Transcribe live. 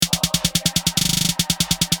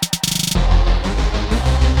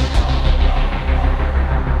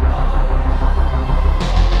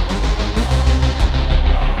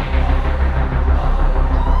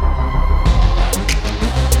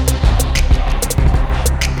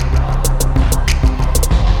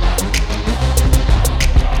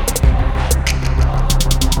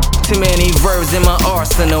many verbs in my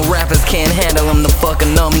arsenal. Rappers can't handle them. The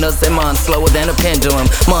fucking numbness, their mind slower than a pendulum.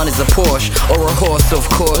 Mine is a Porsche or a horse, of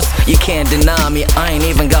course. You can't deny me, I ain't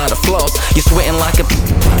even got a floss. You're sweating like a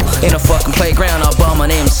in a fucking playground. I bomb on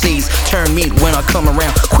MCs, turn meat when I come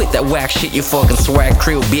around. Quit that whack shit, you fucking swag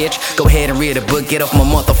crew, bitch. Go ahead and read a book, get off my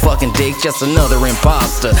motherfucking dick. Just another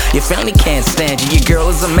imposter. Your family can't stand you, your girl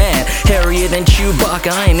is a man. Hairier than Chewbacca,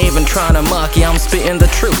 I ain't even trying to mock you, I'm spitting the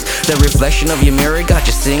truth. The reflection of your mirror got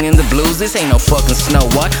you singing the blues. This ain't no fucking Snow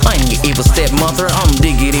White, I ain't your evil stepmother. I'm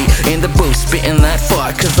Diggidy in the booth, spitting that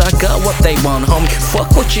fire. Cause I got what they want, homie.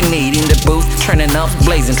 Fuck what you need in the booth, turning up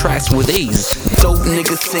blazing tracks with ease. Dope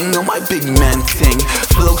niggas sing on my big man ting.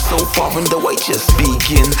 Flow so foreign though I just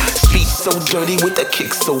begin. Speech so dirty with a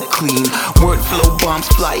kick so clean. Word flow bombs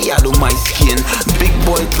fly out of my skin. Big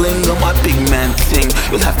boy bling on my big man ting.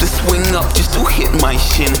 You'll have to swing up just to hit my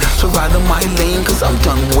shin. So ride on my lane cause I'm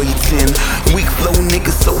done waiting. Weak flow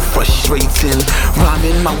niggas so frustrating.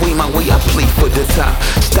 Rhyming my way I play for the top.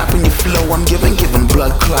 Stopping your flow I'm giving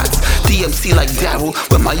blood clots. DMC like Daryl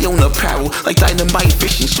with my own apparel. Like dynamite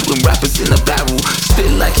fishing shooting rappers in a barrel.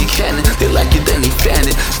 Spit like a cannon, they like it then they fan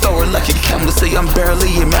it. Store it like a camel, say I'm barely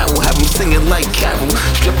a marrow. Have them singing like Carol,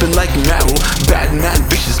 stripping like marrow. Bad man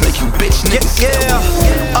vicious make you bitch niggas.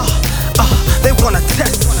 They wanna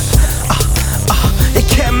test. They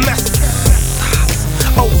can't mess.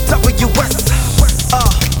 OWS.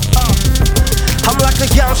 I'm like a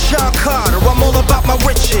young Sean Carter, I'm all about my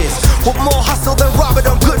riches. With more hustle than Robert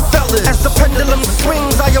on Goodfellas. As the pendulum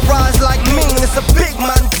swings, I arise like Ming. It's a big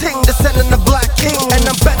man ting, descending the Black King. And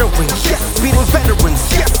I'm veteran, yes, beating veterans,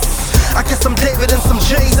 yes. I guess I'm David and some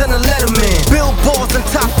J's and a Letterman. Billboards and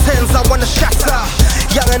top tens, I wanna shatter.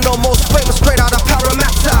 Young and almost famous, straight out of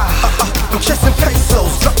Parramatta. I'm chasing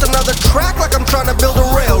pesos, dropped another track like I'm trying to build a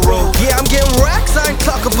railroad. Yeah, I'm getting racks, I ain't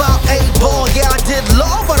talk about 8-ball. Yeah, I did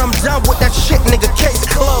law, but I'm done with that shit, nigga, case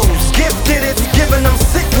closed. Gifted, it's given, I'm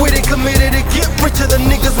sick with it. Committed to get richer than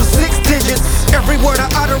niggas with 6 digits. Every word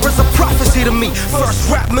I utter is a prophecy to me.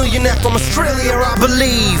 First rap millionaire from Australia, I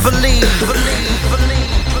believe.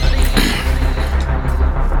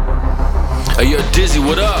 Hey yo, Dizzy,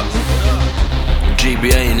 what up?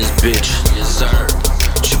 GBA in this bitch. Yes, sir.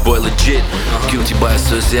 It's your boy Legit. Guilty by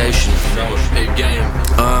association.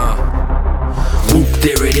 Whoop,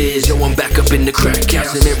 there it is, yo, I'm back up in the crack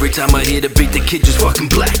house. And every time I hear the beat, the kid just fucking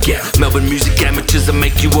black out. Melbourne music amateurs, I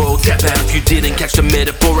make you all tap out. If you didn't catch the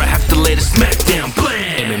metaphor, I have to lay the smack down. Blam!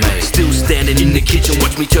 MMA. Still standing in the kitchen,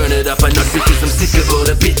 watch me turn it up a notch. Because I'm sick of all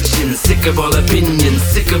the bitching, sick of all opinions,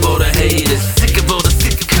 sick of all the haters, sick of all the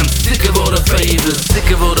sick cunts, sick of all the favors,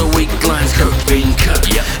 sick of all the weak lines, coke being cut.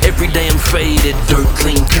 Every day I'm faded, dirt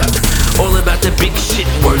clean cut. All about the big shit,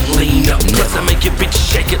 won't lean up. Plus I make your bitch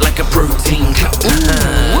shake it like a protein cup.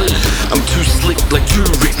 I'm too slick like two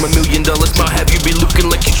Riche. My $1 million might have you be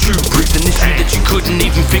looking like you true bricks. An issue that you couldn't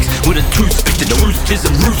even fix with a toothpick. The truth is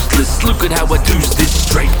I'm ruthless, look at how I do this.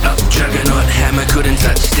 Straight up juggernaut hammer, couldn't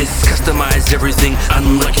touch this. Customize everything,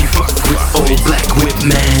 unlike you fuck with. Old black whip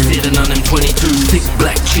man, sitting on them 22. Thick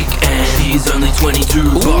black chick and he's only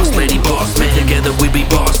 22. Boss lady, boss man, together we be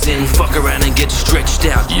bossing. Fuck around and get stretched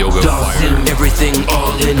out. Yoga fire. Everything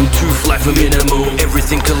all in, too fly for minimal.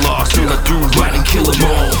 Everything colossal, I do right and kill them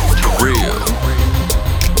all. For real.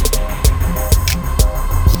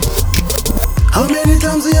 How many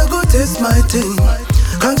times you go test my thing?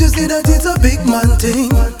 Can't you see that it's a big man thing?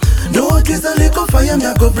 No, at least a little fire me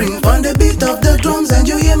I go bring. On the beat of the drums and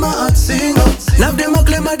you hear my heart sing. Now them a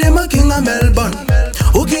claim them a king of Melbourne.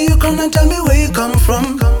 Who can you come and tell me where you come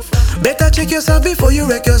from? Better check yourself before you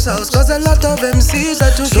wreck yourselves. Cause a lot of MCs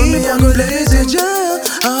are to so keep on blazing yeah,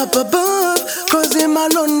 up above. Cause him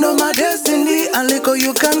alone know my destiny. And little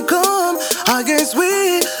you can come against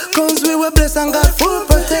we. Cause we were blessed and got full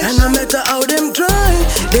protection. And no matter how them try,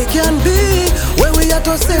 they can be where we at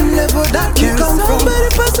the same level that we come from. Somebody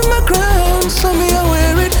pass my crown, so me I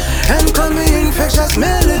wear it. And call me infectious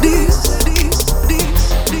melodies.